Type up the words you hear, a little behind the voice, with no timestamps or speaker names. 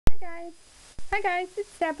guys. Hi guys,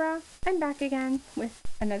 it's Deborah. I'm back again with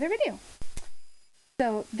another video.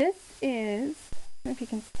 So this is, I don't know if you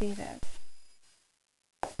can see this.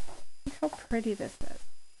 Look how pretty this is.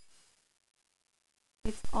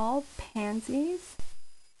 It's all pansies,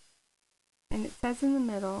 and it says in the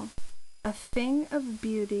middle, a thing of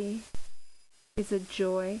beauty is a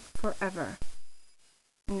joy forever.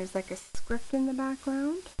 And there's like a script in the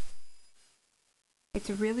background.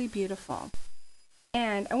 It's really beautiful.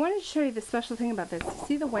 And I wanted to show you the special thing about this.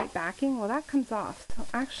 See the white backing? Well, that comes off. So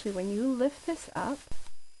actually, when you lift this up,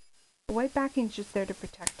 the white backing is just there to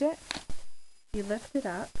protect it. You lift it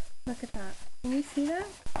up. Look at that. Can you see that?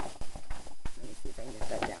 Let me see if I can get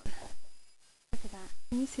that down. Look at that.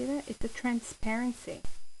 Can you see that? It's a transparency.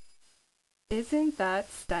 Isn't that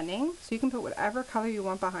stunning? So you can put whatever color you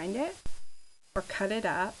want behind it, or cut it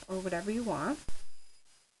up, or whatever you want.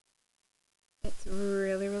 It's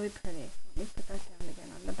really, really pretty. Let me put that down again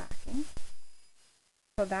on the backing.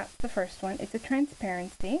 So that's the first one. It's a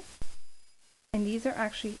transparency. And these are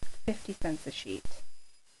actually 50 cents a sheet.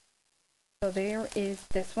 So there is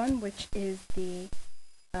this one, which is the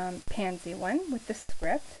pansy one with the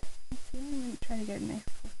script. Let's see, I'm going to try to get a nice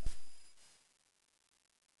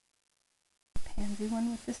pansy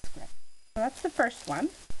one with the script. So that's the first one.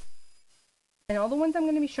 And all the ones I'm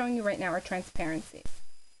going to be showing you right now are transparencies.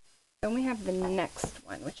 Then we have the next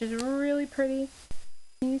one, which is really pretty.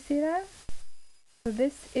 Can you see that? So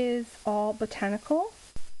this is all botanical,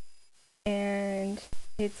 and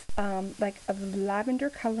it's like a lavender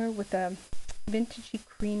color with a vintagey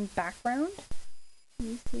cream background. Can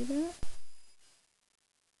you see that?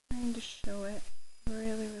 I'm trying to show it.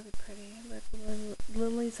 Really, really pretty. Like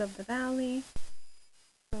lilies of the valley.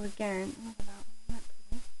 So again, look at that one. Isn't that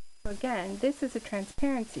pretty? So again, this is a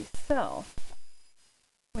transparency. So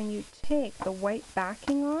when you take the white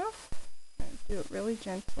backing off, do it really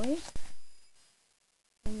gently,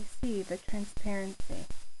 and you see the transparency.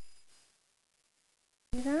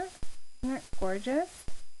 See that? Isn't that gorgeous?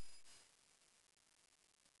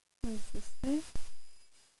 What does this say?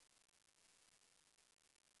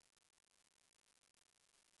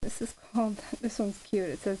 This is called, this one's cute.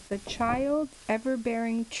 It says, the child's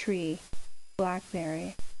ever-bearing tree,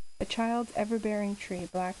 blackberry. The child's ever-bearing tree,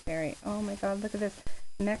 blackberry. Oh my God, look at this.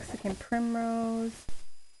 Mexican primrose,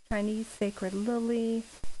 Chinese sacred lily,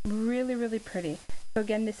 really, really pretty. So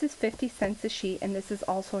again, this is 50 cents a sheet, and this is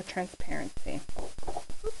also a transparency.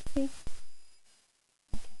 Oopsie.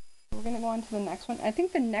 Okay, we're gonna go on to the next one. I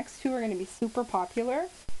think the next two are gonna be super popular,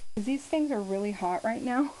 because these things are really hot right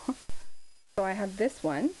now. So I have this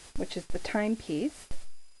one, which is the timepiece.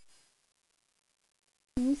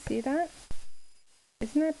 Can you see that?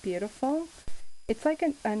 Isn't that beautiful? It's like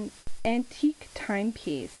an antique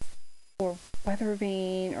timepiece or weather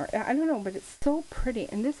vane, or I don't know, but it's so pretty.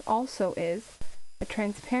 And this also is a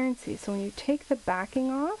transparency. So when you take the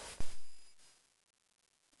backing off,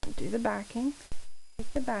 do the backing,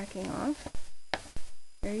 take the backing off.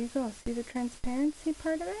 There you go. See the transparency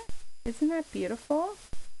part of it? Isn't that beautiful?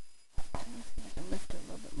 Let me see if I can lift it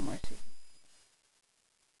a little bit more.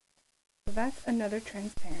 So that's another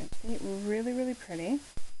transparency. Really, really pretty.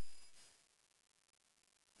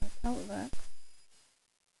 That's how it looks.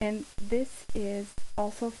 And this is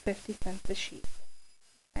also 50 cents a sheet.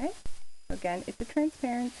 Okay? So again, it's a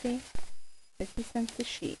transparency, 50 cents a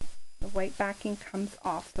sheet. The white backing comes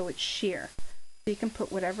off, so it's sheer. So you can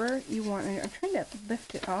put whatever you want. I'm trying to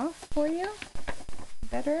lift it off for you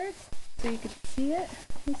better so you can see it.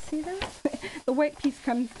 Can you see that? The white piece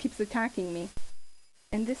keeps attacking me.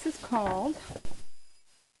 And this is called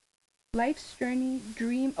Life's Journey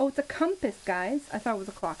Dream. Oh, it's a compass, guys. I thought it was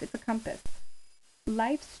a clock. It's a compass.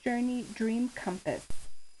 Life's Journey Dream Compass.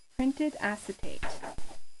 Printed acetate.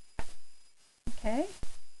 Okay.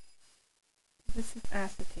 This is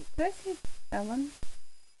acetate. Did I say vellum?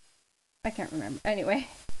 I can't remember. Anyway,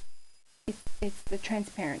 it's the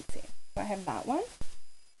transparency. So I have that one.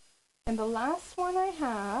 And the last one I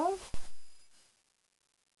have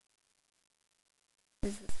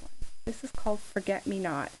is this one. This is called Forget Me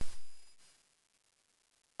Not.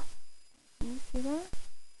 Can you see that?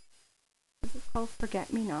 This is called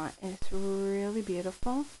Forget Me Not, and it's really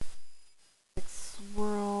beautiful. It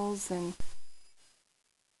swirls and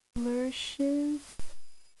flourishes,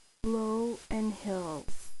 low and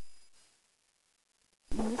hills.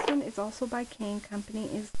 And this one is also by Kane Company.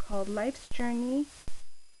 It's called Life's Journey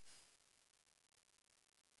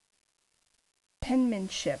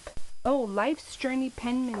Penmanship. Oh, Life's Journey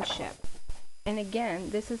Penmanship. And again,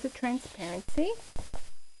 this is a transparency.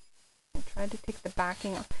 I tried to take the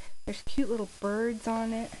backing off. There's cute little birds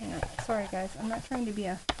on it. Hang on. Sorry guys, I'm not trying to be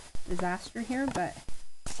a disaster here, but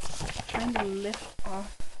trying to lift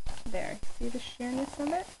off there. See the sheerness of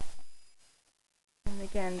it? And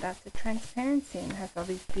again, that's a transparency and has all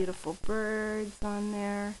these beautiful birds on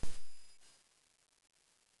there.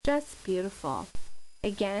 Just beautiful.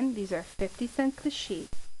 Again, these are 50 cents a sheet.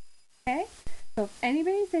 Okay? So if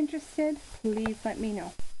anybody's interested, please let me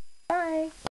know. Bye!